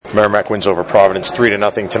Merrimack wins over Providence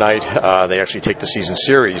 3-0 tonight. They actually take the season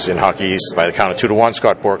series in Hockey East by the count of 2-1.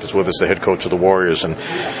 Scott Bork is with us, the head coach of the Warriors, and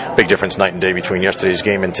big difference night and day between yesterday's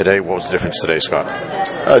game and today. What was the difference today, Scott?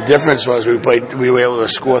 The difference was we were able to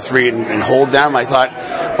score 3 and hold them. I thought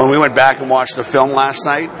when we went back and watched the film last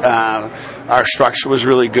night, our structure was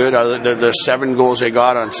really good. The 7 goals they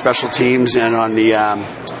got on special teams and on the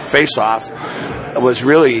face-off was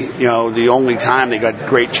really, the only time they got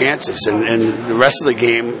great chances. And the rest of the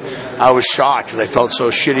game, I was shocked because I felt so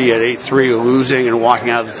shitty at 8-3 losing and walking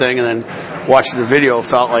out of the thing, and then watching the video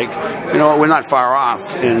felt like, we're not far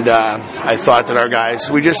off. And I thought that our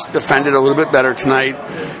guys, we just defended a little bit better tonight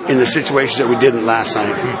in the situations that we didn't last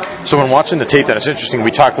night. So when watching the tape, then it's interesting.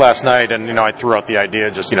 We talked last night, and I threw out the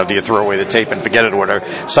idea, just do you throw away the tape and forget it or whatever?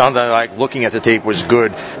 Sounded like looking at the tape was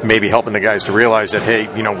good, maybe helping the guys to realize that hey,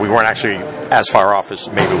 we weren't actually as far off as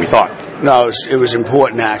maybe we thought. No, it was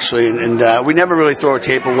important actually, and we never really throw a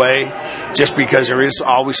tape away, just because there is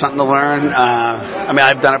always something to learn.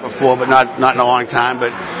 I've done it before, but not in a long time.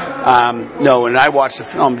 But no, when I watched the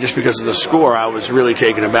film, just because of the score, I was really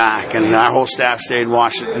taken aback, and our whole staff stayed and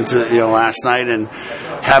watched it until last night, and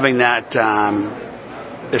having that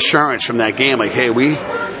assurance from that game, like, hey,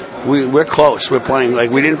 we're close. We're playing,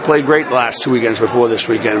 like, we didn't play great the last 2 weekends before this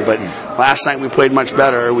weekend, but last night we played much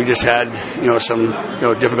better. We just had, some,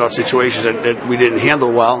 difficult situations that we didn't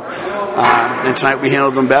handle well. And tonight we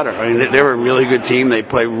handled them better. I mean, they were a really good team. They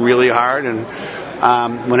play really hard, and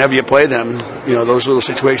whenever you play them, those little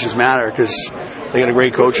situations matter because they got a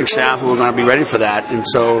great coaching staff who are going to be ready for that. And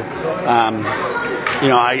so, I'm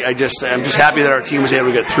just happy that our team was able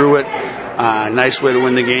to get through it. Nice way to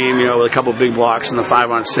win the game, with a couple of big blocks in the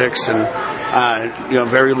 5-on-6, and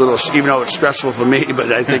very little. Even though it's stressful for me,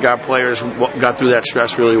 but I think our players got through that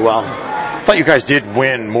stress really well. I thought you guys did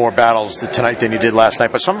win more battles tonight than you did last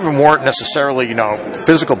night, but some of them weren't necessarily,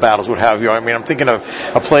 physical battles. What have you? I mean, I'm thinking of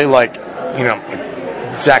a play like,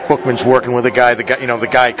 Zach Bookman's working with the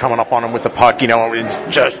guy coming up on him with the puck,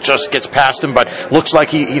 and just gets past him, but looks like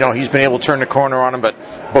he's been able to turn the corner on him, but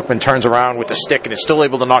Bookman turns around with the stick and is still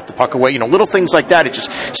able to knock the puck away. Little things like that. It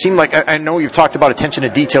just seemed like, I know you've talked about attention to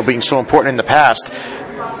detail being so important in the past.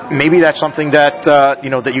 Maybe that's something that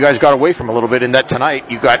that you guys got away from a little bit, and that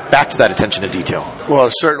tonight you got back to that attention to detail. Well,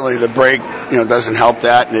 certainly the break doesn't help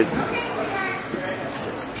that, and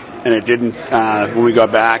it didn't when we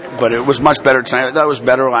got back, but it was much better tonight. I thought it was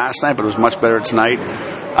better last night, but it was much better tonight.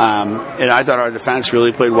 And I thought our defense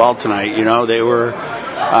really played well tonight. They were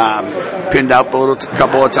pinned up a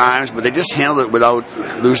couple of times, but they just handled it without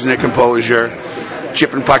losing their composure.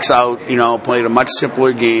 Chipping pucks out, played a much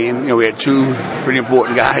simpler game. We had 2 pretty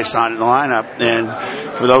important guys on in the lineup, and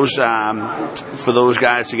for those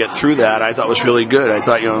guys to get through that, I thought was really good. I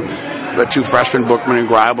thought, the 2 freshmen, Bookman and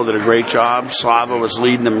Greibel, did a great job. Slava was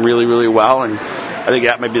leading them really, really well, and I think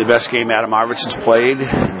that might be the best game Adam Arvidsson's played.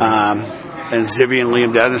 And Zivy and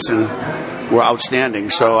Liam Dennison were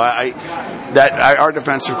outstanding. So our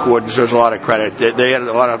defensive core deserves a lot of credit. They had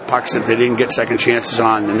a lot of pucks that they didn't get second chances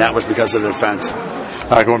on, and that was because of the defense.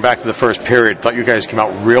 Going back to the first period, thought you guys came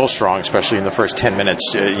out real strong, especially in the first 10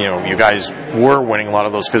 minutes. You guys were winning a lot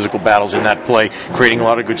of those physical battles in that play, creating a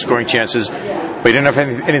lot of good scoring chances, but you didn't have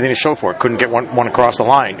anything to show for it. Couldn't get one across the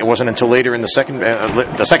line. It wasn't until later in the second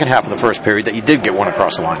half of the first period that you did get one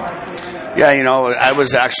across the line. Yeah, I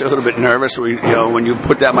was actually a little bit nervous. When you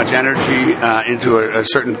put that much energy into a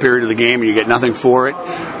certain period of the game and you get nothing for it,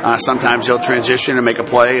 sometimes you'll transition and make a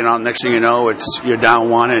play, and next thing you know, you're down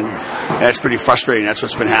 1, and that's pretty frustrating. That's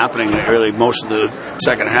what's been happening really most of the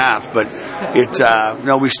second half. But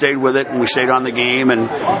we stayed with it, and we stayed on the game, and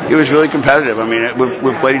it was really competitive. I mean,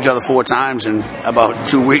 we've played each other 4 times in about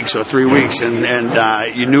 2 weeks or 3 weeks,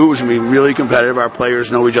 and you knew it was going to be really competitive. Our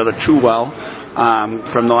players know each other too well.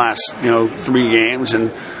 From the last 3 games, and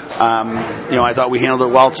I thought we handled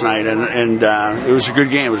it well tonight, and it was a good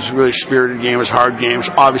game. It was a really spirited game. It was a hard game.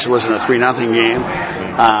 Obviously, it wasn't a 3-0 game,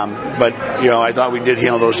 but I thought we did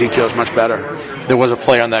handle those details much better. There was a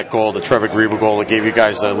play on that goal, the Trevor Greibel goal, that gave you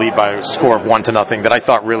guys the lead by a score of 1-0 that I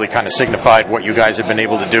thought really kind of signified what you guys have been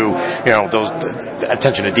able to do. Those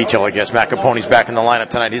attention to detail, I guess. Matt Capone's back in the lineup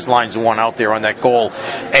tonight. His line's the one out there on that goal,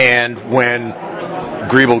 and when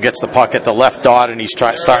Greibel gets the puck at the left dot and he's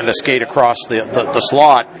starting to skate across the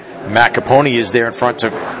slot, Matt Capone is there in front to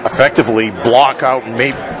effectively block out and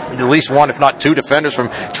maybe at least 1, if not 2 defenders from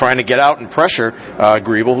trying to get out and pressure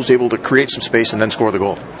Greibel, who's able to create some space and then score the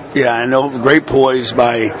goal. Yeah, I know. Great poise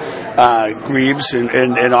by Greaves,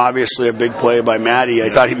 and obviously a big play by Matty. I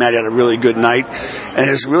thought Matty had a really good night, and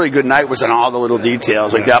his really good night was in all the little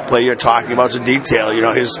details. Like that play you're talking about is a detail.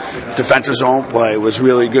 His defensive zone play was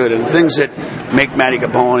really good, and things that make Matty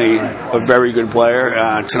Capone a very good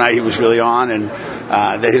player. Tonight he was really on,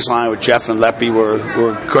 and his line with Jeff and Leppy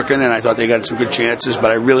were cooking, and I thought they got some good chances,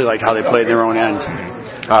 but I really liked how they played their own end.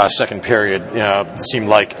 Second period, it seemed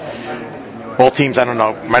like both teams, I don't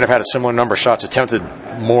know, might have had a similar number of shots attempted.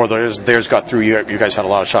 More theirs got through. You guys had a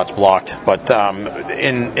lot of shots blocked, but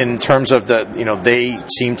in terms of they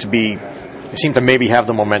seemed to maybe have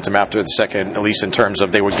the momentum after the second, at least in terms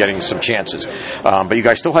of they were getting some chances. But you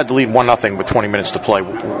guys still had the lead 1-0 with 20 minutes to play.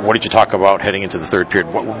 What did you talk about heading into the third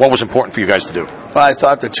period? What was important for you guys to do? Well, I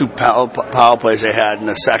thought the two power plays they had in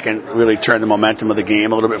the second really turned the momentum of the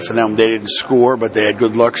game a little bit for them. They didn't score, but they had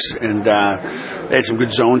good looks, and they had some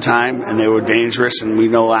good zone time, and they were dangerous. And we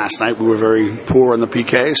know last night we were very poor in the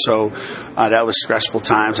PK, so that was stressful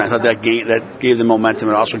times. I thought that gave them momentum.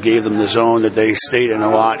 It also gave them the zone that they stayed in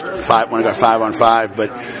a lot when it got 5-on-5.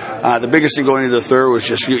 But the biggest thing going into the third was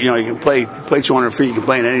just you can play 200 feet. You can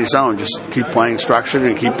play in any zone. Just keep playing structured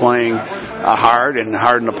and keep playing hard in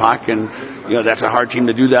the puck. And that's a hard team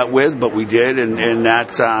to do that with, but we did. And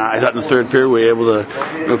that I thought in the third period we were able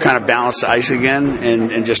to kind of balance the ice again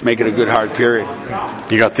and just make it a good hard period.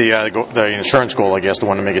 You got the insurance goal, I guess, the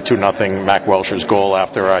one to make it 2-0. Mac Welcher's goal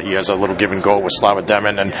after he has a little give and go with Slava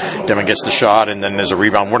Demon, and Demon gets the shot, and then there's a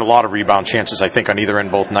rebound. Weren't a lot of rebound chances, I think, on either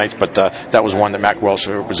end both nights, but that was one that Mac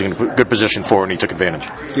Welcher was in a good position for, and he took advantage.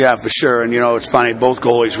 Yeah, for sure. And it's funny, both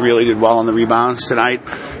goalies really did well on the rebounds tonight.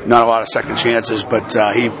 Not a lot of second chances, but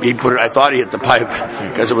he put it. I thought he hit the pipe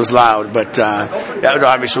because it was loud, but that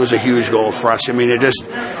obviously was a huge goal for us. I mean,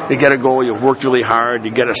 you get a goal, you've worked really hard,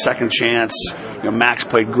 you get a second chance. Max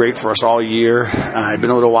played great for us all year. It'd been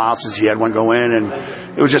a little while since he had one go in, and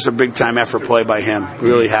it was just a big time effort play by him.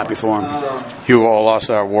 Really happy for him. Hugh lost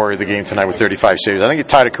our warrior of the game tonight with 35 saves. I think it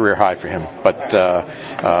tied a career high for him. But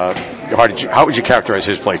how would you characterize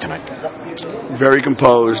his play tonight? Very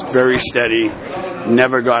composed, very steady.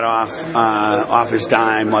 Never got off his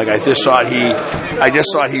dime. Like I just thought he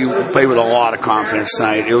played with a lot of confidence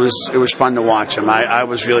tonight. It was fun to watch him. I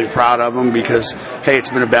was really proud of him because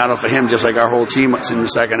it's been a battle for him just like our whole team in the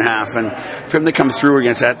second half, and for him to come through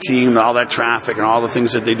against that team, all that traffic and all the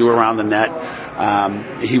things that they do around the net,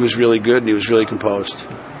 he was really good and he was really composed.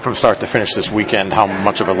 From start to finish this weekend, how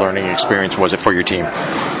much of a learning experience was it for your team?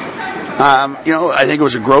 I think it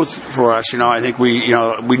was a growth for us. I think we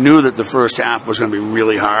knew that the first half was going to be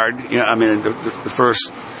really hard. The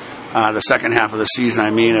second half of the season.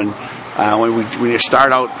 And when you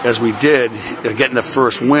start out as we did, getting the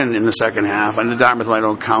first win in the second half, and the Dartmouth I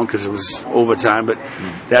don't count because it was overtime, but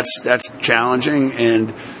that's challenging.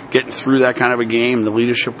 And getting through that kind of a game, the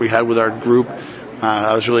leadership we had with our group,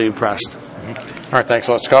 I was really impressed. All right, thanks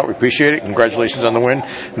a lot, Scott. We appreciate it. Congratulations on the win.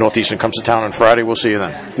 Northeastern comes to town on Friday. We'll see you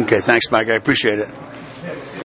then. Okay, thanks, Mike. I appreciate it.